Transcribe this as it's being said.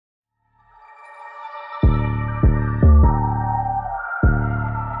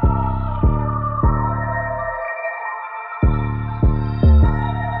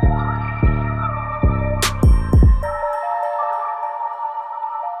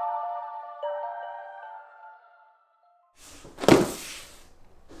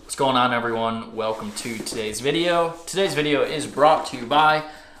going on, everyone? Welcome to today's video. Today's video is brought to you by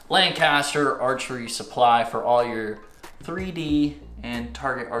Lancaster Archery Supply for all your 3D and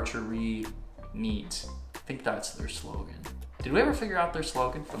target archery needs. I think that's their slogan. Did we ever figure out their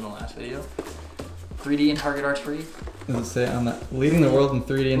slogan from the last video? 3D and target archery? Does it say on that? Leading the world in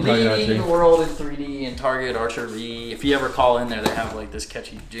 3D and target archery. Leading the world in 3D and target archery. If you ever call in there, they have like this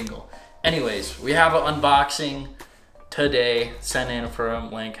catchy jingle. Anyways, we have an unboxing today sent in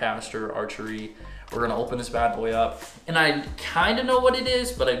from Lancaster Archery. We're gonna open this bad boy up. And I kind of know what it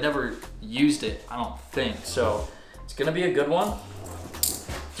is, but I've never used it, I don't think. So it's gonna be a good one.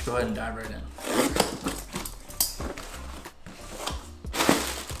 Let's go ahead and dive right in.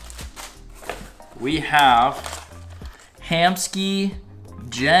 We have Hamskea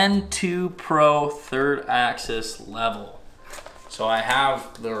Gen 2 Pro third axis level. So I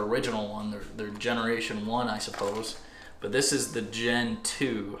have their original one, their generation 1, I suppose. But this is the Gen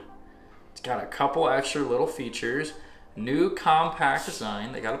 2. It's got a couple extra little features. New compact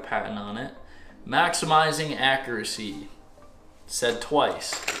design, they got a patent on it. Maximizing accuracy, said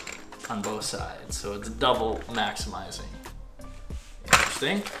twice on both sides. So it's double maximizing.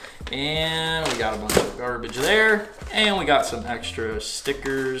 Interesting. And we got a bunch of garbage there. And we got some extra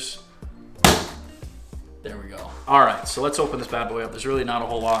stickers. There we go. All right, so let's open this bad boy up. There's really not a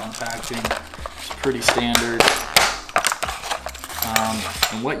whole lot in packaging. It's pretty standard.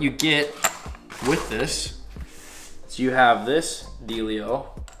 And what you get with this is you have this dealio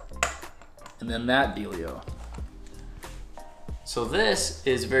and then that dealio. So this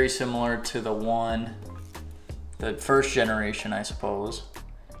is very similar to the first generation, I suppose.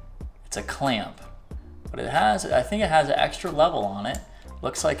 It's a clamp, but I think it has an extra level on it.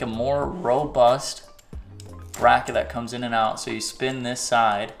 Looks like a more robust bracket that comes in and out. So you spin this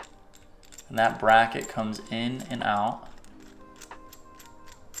side and that bracket comes in and out.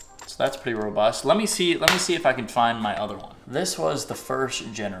 So that's pretty robust. Let me see if I can find my other one. This was the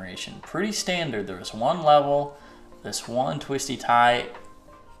first generation. Pretty standard. There was one level, this one twisty tie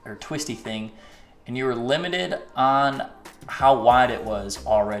or twisty thing, and you were limited on how wide it was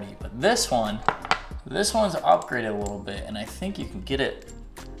already. But this one's upgraded a little bit, and I think you can get it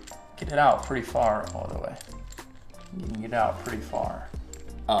out pretty far all the way. You can get it out pretty far.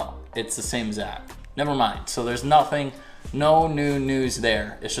 Oh, it's the same exact. Never mind. So there's no new news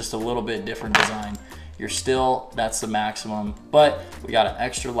there. It's just a little bit different design. That's the maximum, but we got an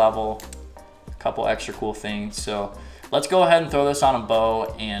extra level, a couple extra cool things. So let's go ahead and throw this on a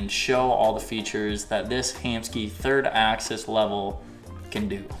bow and show all the features that this Hamskea third axis level can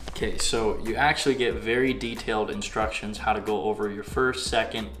do. Okay, so you actually get very detailed instructions how to go over your first,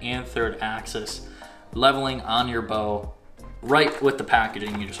 second, and third axis leveling on your bow right with the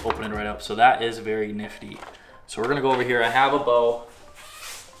packaging. You just open it right up. So that is very nifty. So we're gonna go over here. I have a bow.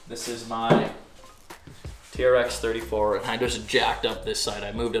 This is my TRX 34, and I just jacked up this side.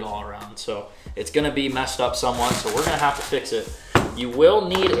 I moved it all around, so it's gonna be messed up somewhat, so we're gonna have to fix it. You will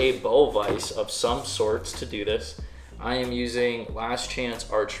need a bow vise of some sorts to do this. I am using Last Chance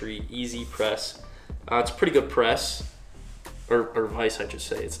Archery Easy Press. It's a pretty good press, or vise I should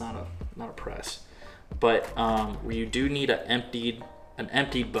say. It's not a press, but you do need an emptied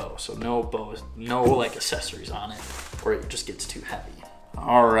bow, so no bows, no like accessories on it, or it just gets too heavy.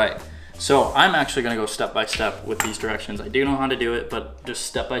 All right, so I'm actually gonna go step by step with these directions. I do know how to do it, but just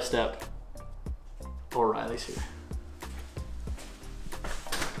step by step. O'Reilly's here.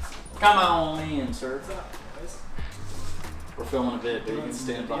 Come on in, sir. What's up, guys? We're filming a bit, but you can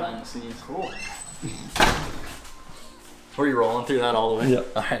stand behind the scenes. Cool. Were you rolling through that all the way? Yep.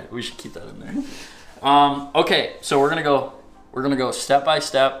 All right, we should keep that in there. Okay, so we're gonna go step by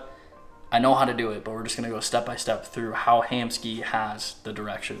step. I know how to do it, but we're just gonna go step by step through how Hamskea has the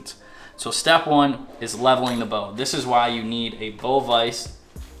directions. So step 1 is leveling the bow. This is why you need a bow vise,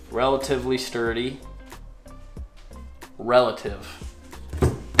 relatively sturdy, relative.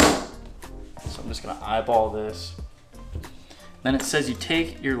 So I'm just gonna eyeball this. Then it says you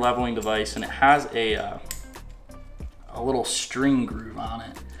take your leveling device, and it has a little string groove on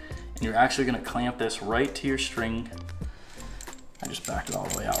it. And you're actually gonna clamp this right to your string. I just backed it all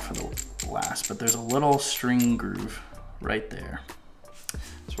the way out for the last, but there's a little string groove right there.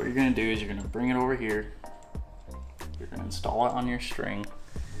 So what you're gonna do is you're gonna bring it over here. You're gonna install it on your string.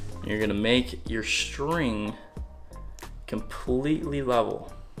 And you're gonna make your string completely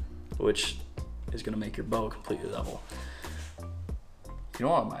level, which is gonna make your bow completely level. You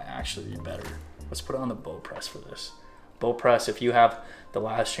know what might actually be better? Let's put it on the bow press for this. Bow press, if you have the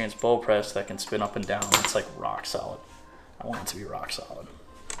Last Chance bow press that can spin up and down, it's like rock solid. I want it to be rock solid.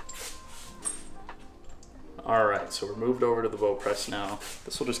 All right, so we're moved over to the bow press now.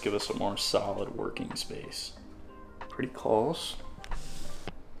 This will just give us a more solid working space. Pretty close.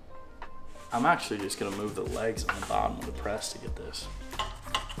 I'm actually just gonna move the legs on the bottom of the press to get this.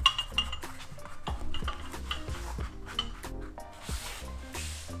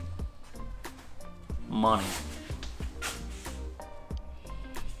 Money.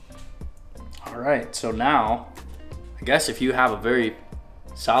 All right, so now, I guess if you have a very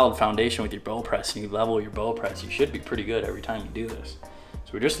solid foundation with your bow press and you level your bow press, you should be pretty good every time you do this.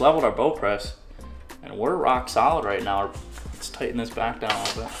 So we just leveled our bow press and we're rock solid right now. Let's tighten this back down a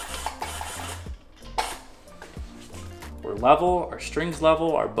little bit. We're level, our string's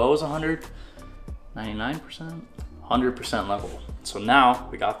level, our bow's 100, 99%, 100% level. So now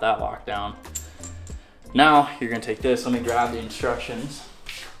we got that locked down. Now you're gonna take this, let me grab the instructions.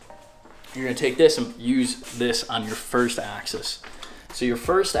 You're gonna take this and use this on your first axis. So your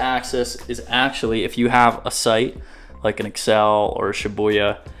first axis is actually, if you have a sight like an Excel or a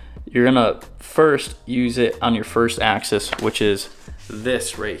Shibuya, you're gonna first use it on your first axis, which is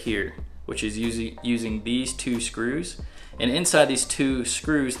this right here, which is using these two screws. And inside these two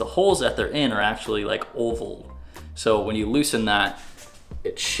screws, the holes that they're in are actually like oval. So when you loosen that,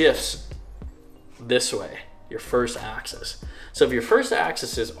 it shifts this way, your first axis. So if your first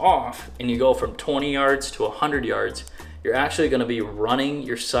axis is off and you go from 20 yards to 100 yards, you're actually gonna be running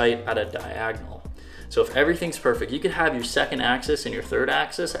your sight at a diagonal. So if everything's perfect, you could have your second axis and your third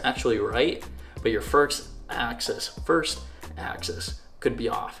axis actually right, but your first axis could be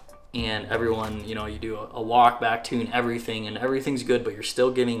off. And everyone, you know, you do a walk back, tune everything, and everything's good, but you're still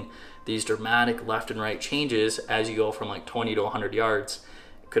getting these dramatic left and right changes as you go from like 20 to 100 yards.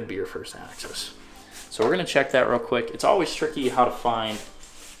 It could be your first axis. So we're gonna check that real quick. It's always tricky how to find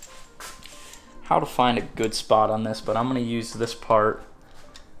a good spot on this, but I'm gonna use this part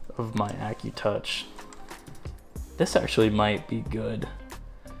of my AccuTouch. This actually might be good.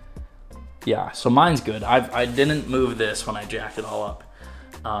 Yeah, so mine's good. I didn't move this when I jacked it all up.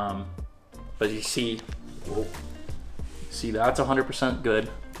 But you see, whoa, see that's 100% good.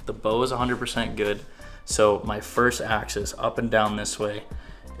 The bow is 100% good. So my first axis up and down this way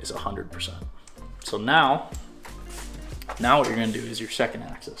is 100%. So now what you're gonna do is your second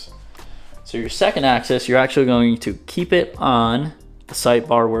axis. So your second axis, you're actually going to keep it on the sight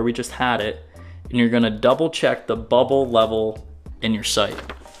bar where we just had it, and you're gonna double check the bubble level in your sight.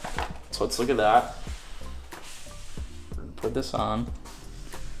 So let's look at that. We're gonna put this on.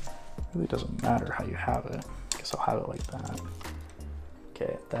 It really doesn't matter how you have it. I guess I'll have it like that.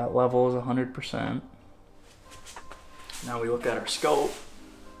 Okay, that level is 100%. Now we look at our scope.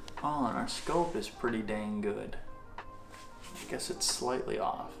 Oh, and our scope is pretty dang good. I guess it's slightly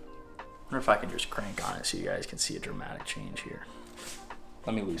off. I wonder if I can just crank on it so you guys can see a dramatic change here.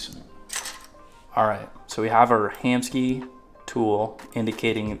 Let me loosen it. All right, so we have our Hamskea tool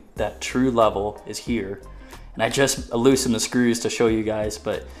indicating that true level is here. And I just loosened the screws to show you guys,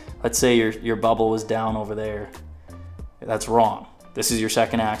 but let's say your bubble was down over there. That's wrong. This is your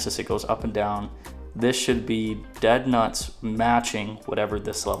second axis, it goes up and down. This should be dead nuts matching whatever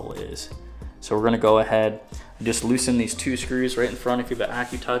this level is. So we're gonna go ahead and just loosen these two screws right in front. If you have an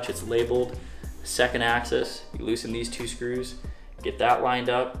AccuTouch, it's labeled second axis. You loosen these two screws, get that lined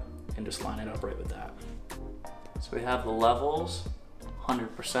up, and just line it up right with that. So we have the levels,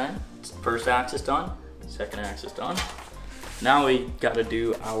 100%. First axis done, second axis done. Now we gotta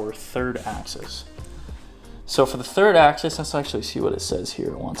do our third axis. So for the third axis, let's actually see what it says here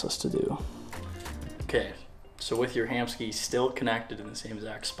it wants us to do. Okay, so with your Hamskea still connected in the same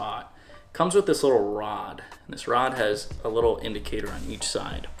exact spot, comes with this little rod. And this rod has a little indicator on each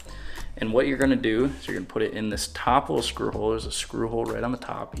side. And what you're gonna do is you're gonna put it in this top little screw hole. There's a screw hole right on the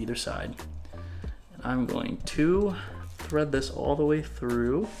top, either side. And I'm going to thread this all the way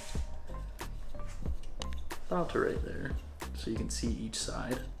through, about to right there, so you can see each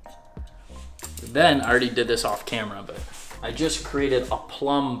side. Then, I already did this off camera, but I just created a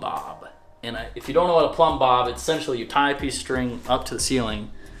plumb bob. And if you don't know what a plumb bob, it's essentially you tie a piece of string up to the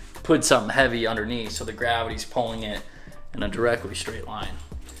ceiling, put something heavy underneath so the gravity's pulling it in a directly straight line.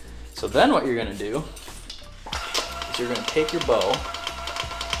 So then what you're gonna do is you're gonna take your bow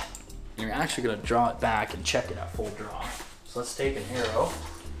and you're actually gonna draw it back and check it at full draw. So let's take an arrow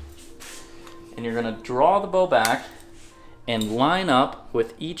and you're gonna draw the bow back and line up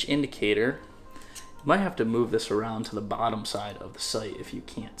with each indicator. You might have to move this around to the bottom side of the sight if you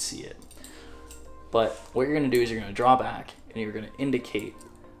can't see it. But what you're gonna do is you're gonna draw back and you're gonna indicate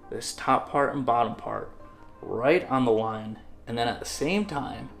this top part and bottom part right on the line. And then at the same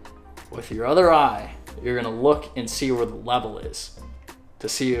time, with your other eye, you're gonna look and see where the level is. to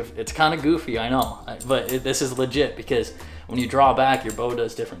see if it's kind of goofy, I know, but this is legit because when you draw back, your bow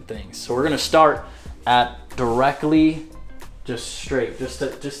does different things. So we're gonna start at directly, just straight, just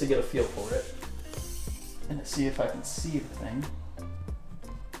to get a feel for it, and to see if I can see the thing.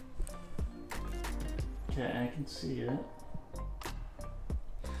 Okay, I can see it.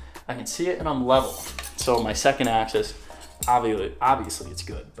 I can see it, and I'm level. So my second axis, obviously it's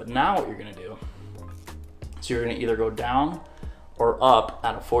good. But now what you're gonna do, so you're gonna either go down or up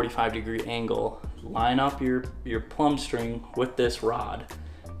at a 45-degree angle, line up your plumb string with this rod,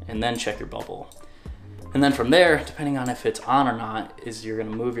 and then check your bubble. And then from there, depending on if it's on or not, is you're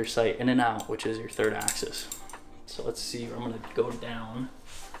gonna move your sight in and out, which is your third axis. So let's see, I'm gonna go down.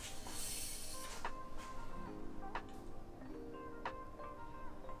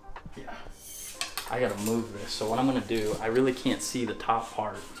 Yeah, I gotta move this. So what I'm gonna do, I really can't see the top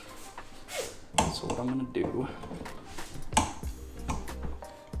part. So what I'm gonna do,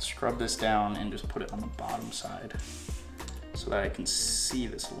 scrub this down and just put it on the bottom side so that I can see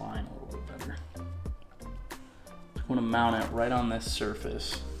this line a little bit better. I want to mount it right on this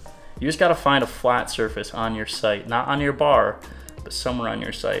surface. You just got to find a flat surface on your sight, not on your bar, but somewhere on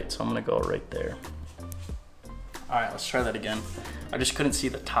your sight. So I'm going to go right there. All right, let's try that again. I just couldn't see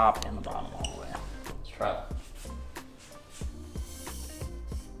the top and the bottom all the way. Let's try that.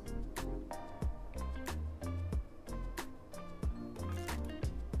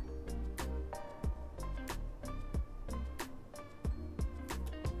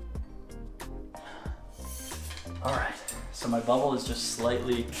 All right, so my bubble is just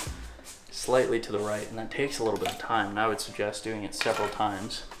slightly to the right, and that takes a little bit of time. And I would suggest doing it several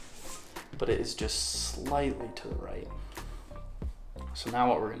times, but it is just slightly to the right. So now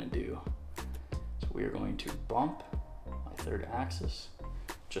what we're gonna do is we are going to bump my third axis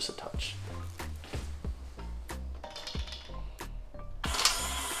just a touch.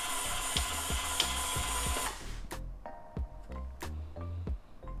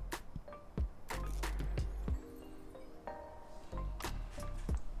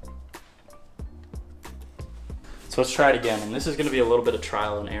 So let's try it again, and this is going to be a little bit of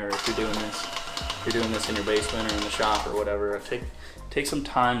trial and error if you're doing this. If you're doing this in your basement or in the shop or whatever, take some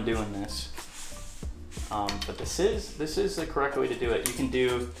time doing this. But this is the correct way to do it. You can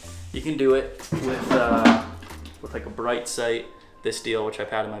do it with like a bright sight, this deal, which I've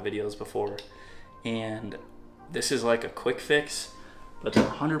had in my videos before, and this is like a quick fix, but the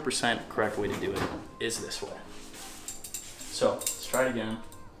 100% correct way to do it is this way. So let's try it again.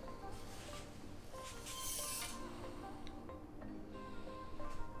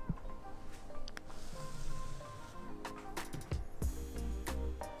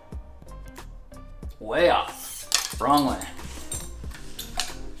 Way off, wrong way.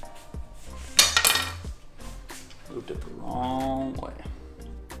 Moved it the wrong way.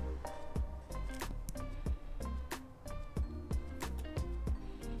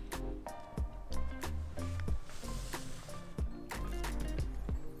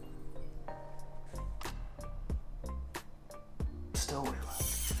 Still way left.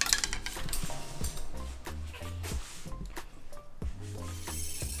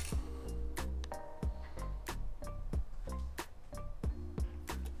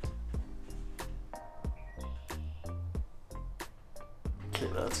 Okay,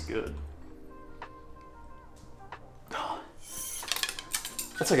 that's good.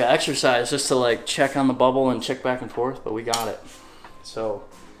 That's like an exercise just to like check on the bubble and check back and forth, but we got it. So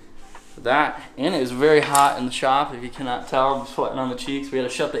that, and it was very hot in the shop. If you cannot tell, I'm sweating on the cheeks. We had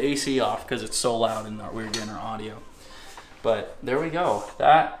to shut the AC off because it's so loud and we were getting our audio. But there we go.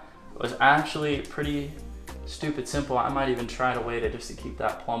 That was actually pretty stupid simple. I might even try to wait it just to keep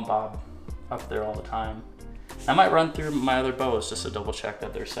that plumb bob up there all the time. I might run through my other bows just to double check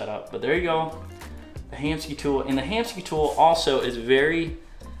that they're set up. But there you go, the Hamskea tool. And the Hamskea tool also is very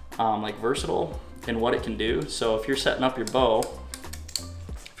like versatile in what it can do. So if you're setting up your bow,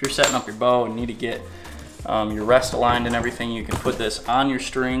 and need to get your rest aligned and everything, you can put this on your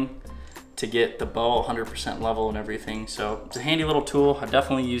string to get the bow 100% level and everything. So it's a handy little tool. I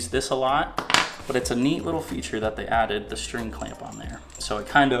definitely use this a lot, but it's a neat little feature that they added the string clamp on there. So it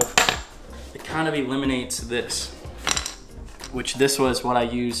kind of eliminates this, which this was what I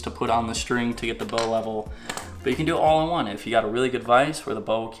used to put on the string to get the bow level. But you can do it all in one. If you got a really good vise where the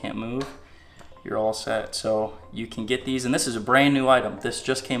bow can't move, you're all set. So you can get these, and this is a brand new item. This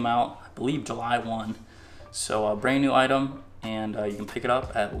just came out, I believe, July 1. So a brand new item, and you can pick it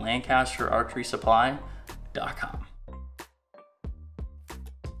up at LancasterArcherySupply.com.